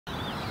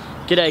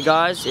G'day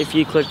guys, if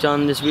you clicked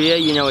on this video,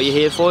 you know what you're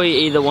here for. You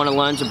either want to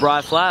learn to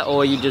Bri-Flat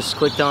or you just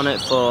clicked on it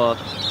for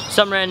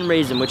some random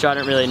reason, which I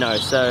don't really know.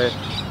 So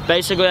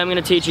basically I'm going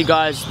to teach you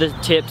guys the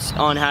tips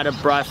on how to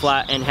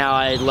Bri-Flat and how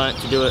I learned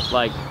to do it,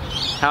 like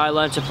how I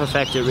learned to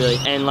perfect it really,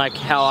 and like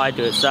how I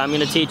do it. So I'm going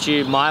to teach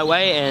you my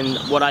way and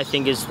what I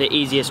think is the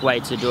easiest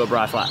way to do a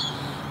Bri-Flat.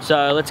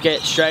 So let's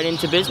get straight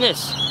into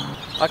business.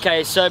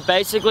 Okay, so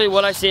basically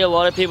what I see a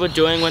lot of people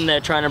doing when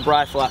they're trying to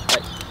Bri-Flat,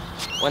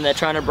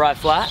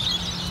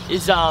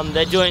 is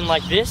they're doing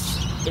like this.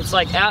 It's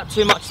like out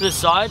too much to the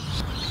side.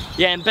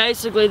 Yeah, and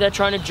basically they're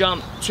trying to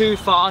jump too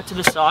far to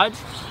the side.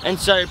 And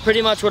so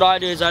pretty much what I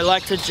do is I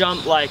like to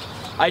jump, like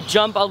I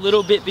jump a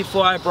little bit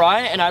before I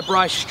Bri, and I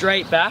Bri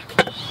straight back.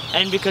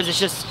 And because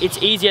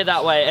it's easier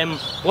that way. And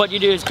what you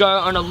do is go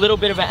on a little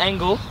bit of an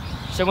angle.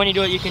 So when you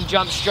do it, you can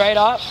jump straight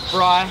up,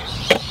 Bri,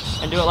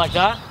 and do it like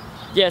that.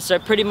 Yeah, so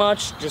pretty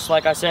much, just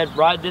like I said,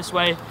 ride this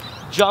way,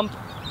 jump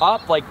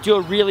up, like do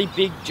a really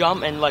big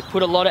jump and like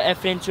put a lot of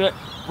effort into it.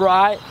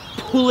 Bri,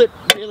 pull it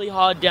really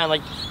hard down.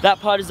 Like that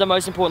part is the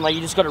most important. Like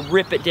you just got to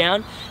rip it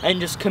down and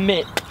just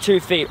commit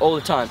 2 feet all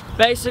the time.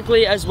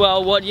 Basically as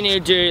well, what you need to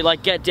do,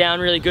 like get down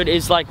really good,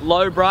 is like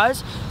low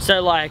Bris.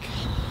 So like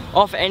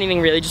off anything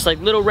really, just like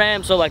little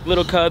ramps or like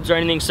little curbs or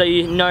anything, so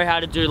you know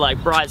how to do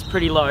like Bris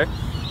pretty low.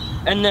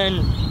 And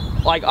then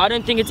like I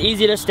don't think it's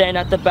easy to stand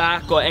at the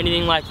back or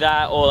anything like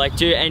that, or like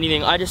do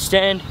anything. I just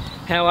stand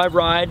how I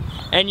ride,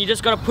 and you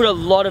just got to put a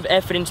lot of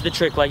effort into the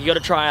trick. Like you got to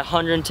try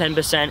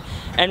 110%,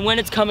 and when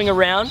it's coming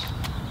around,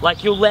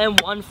 like you'll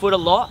land 1 foot a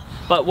lot,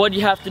 but what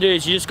you have to do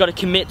is you just got to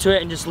commit to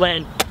it and just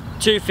land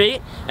 2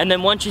 feet, and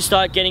then once you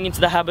start getting into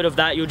the habit of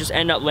that, you'll just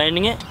end up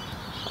landing it.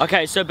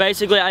 Okay, so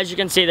basically as you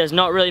can see, there's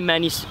not really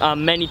many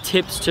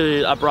tips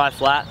to a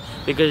Bri-Flat,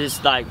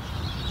 because like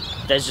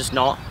there's just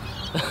not.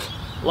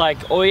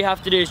 Like all you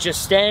have to do is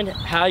just stand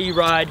how you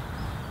ride,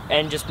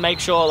 and just make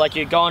sure like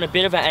you go on a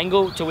bit of an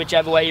angle to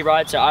whichever way you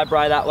ride. So I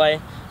Bri that way,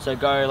 so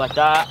go like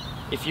that.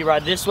 If you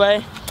ride this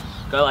way,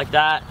 go like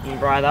that, and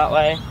Bri that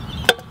way.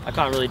 I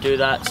can't really do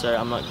that, so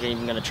I'm not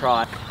even gonna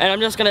try. And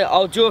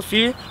I'll do a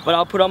few, but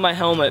I'll put on my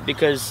helmet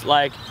because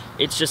like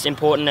it's just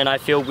important, and I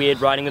feel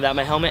weird riding without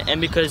my helmet, and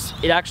because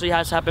it actually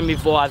has happened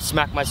before. I've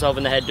smacked myself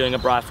in the head doing a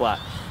Bri-Flat,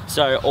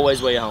 so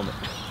always wear your helmet.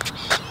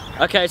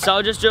 Okay, so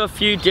I'll just do a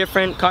few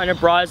different kind of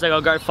Bris. Like I'll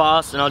go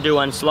fast, and I'll do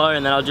one slow,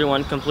 and then I'll do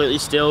one completely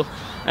still,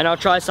 and I'll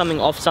try something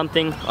off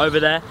something over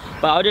there.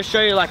 But I'll just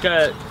show you like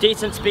a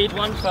decent speed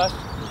one first.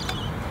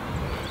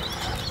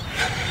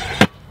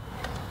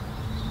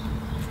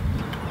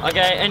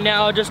 Okay, and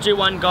now I'll just do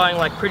one going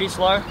like pretty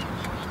slow.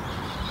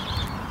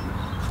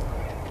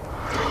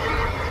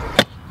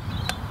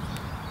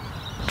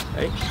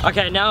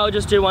 Okay, now I'll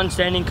just do one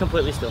standing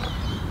completely still.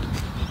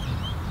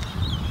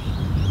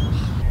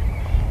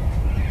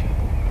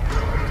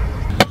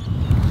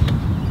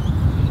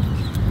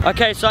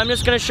 Okay, so I'm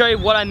just going to show you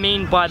what I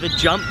mean by the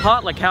jump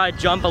part, like how I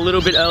jump a little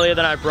bit earlier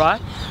than I Bri,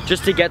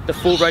 just to get the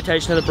full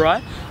rotation of the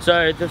Bri.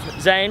 So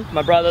Zane,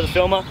 my brother, the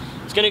filmer,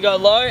 is going to go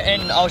low,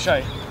 and I'll show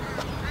you.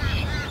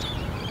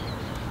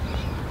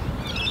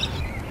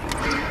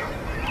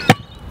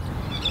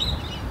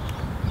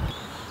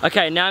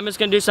 Okay, now I'm just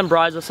going to do some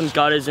Bris with some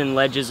gutters and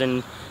ledges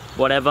and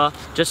whatever,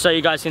 just so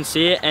you guys can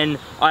see it. And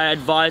I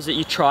advise that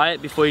you try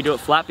it before you do it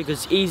flat,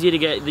 because it's easier to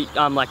get the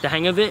like the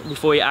hang of it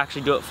before you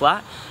actually do it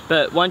flat.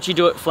 But once you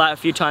do it flat a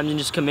few times and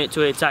just commit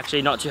to it, it's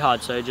actually not too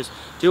hard. So just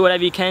do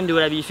whatever you can, do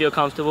whatever you feel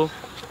comfortable,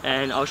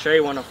 and I'll show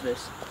you one of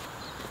this.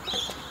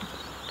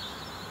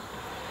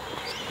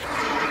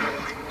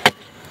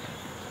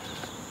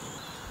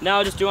 Now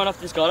I'll just do one off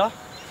this gutter.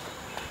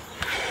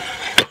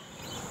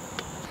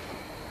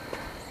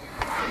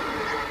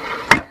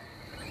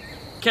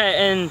 Okay,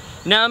 and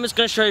now I'm just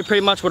going to show you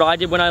pretty much what I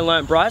did when I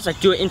learnt Bris. Like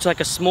do it into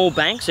like a small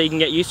bank so you can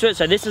get used to it.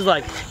 So this is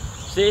like,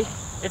 see,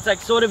 it's like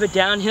sort of a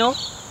downhill.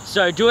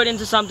 So do it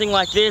into something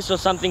like this or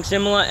something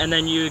similar, and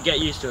then you get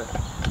used to it.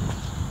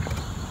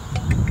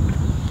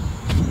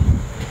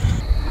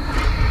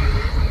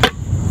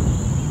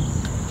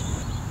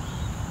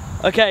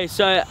 Okay,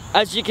 so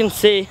as you can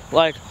see,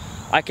 like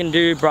I can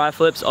do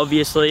Bri-Flips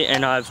obviously,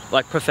 and I've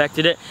like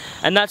perfected it.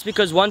 And that's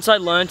because once I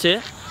learnt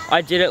it,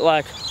 I did it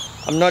like,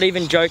 I'm not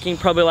even joking,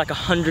 probably like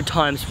 100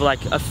 times for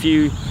like a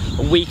few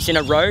weeks in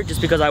a row, just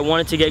because I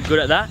wanted to get good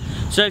at that.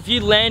 So if you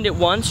land it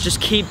once,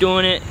 just keep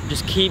doing it,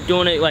 like keep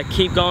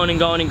going and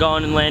going and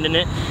going and landing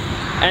it.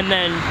 And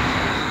then,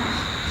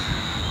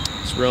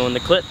 it's ruined the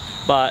clip,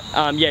 but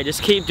yeah,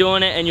 just keep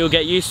doing it and you'll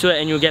get used to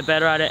it and you'll get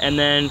better at it, and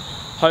then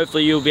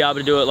hopefully you'll be able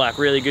to do it like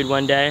really good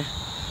one day.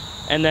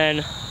 And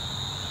then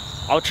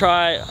I'll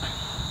try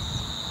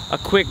a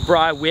quick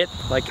Bri whip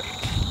like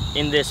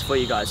in this for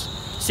you guys.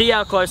 See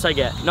how close I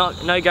get.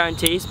 No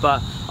guarantees,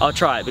 but I'll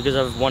try it because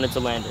I've wanted to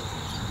land it.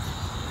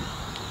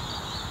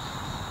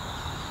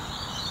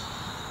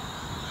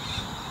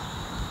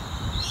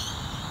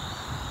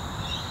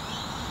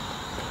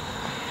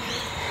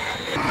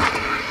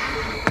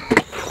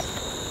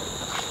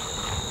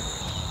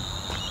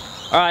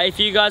 Alright, if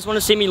you guys want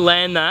to see me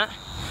land that,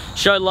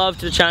 show love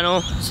to the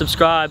channel,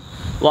 subscribe,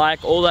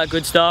 like, all that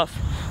good stuff.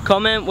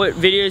 Comment what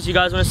videos you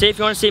guys want to see. If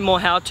you want to see more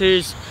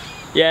how-tos,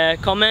 yeah,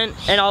 comment,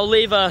 and I'll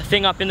leave a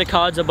thing up in the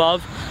cards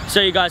above so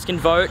you guys can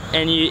vote,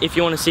 and if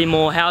you want to see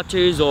more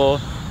how-tos or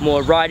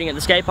more riding at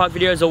the skate park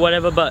videos or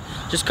whatever. But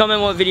just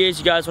comment what videos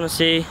you guys want to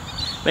see.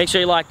 Make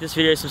sure you like this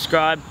video,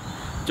 subscribe,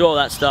 do all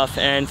that stuff,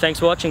 and thanks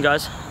for watching,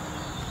 guys.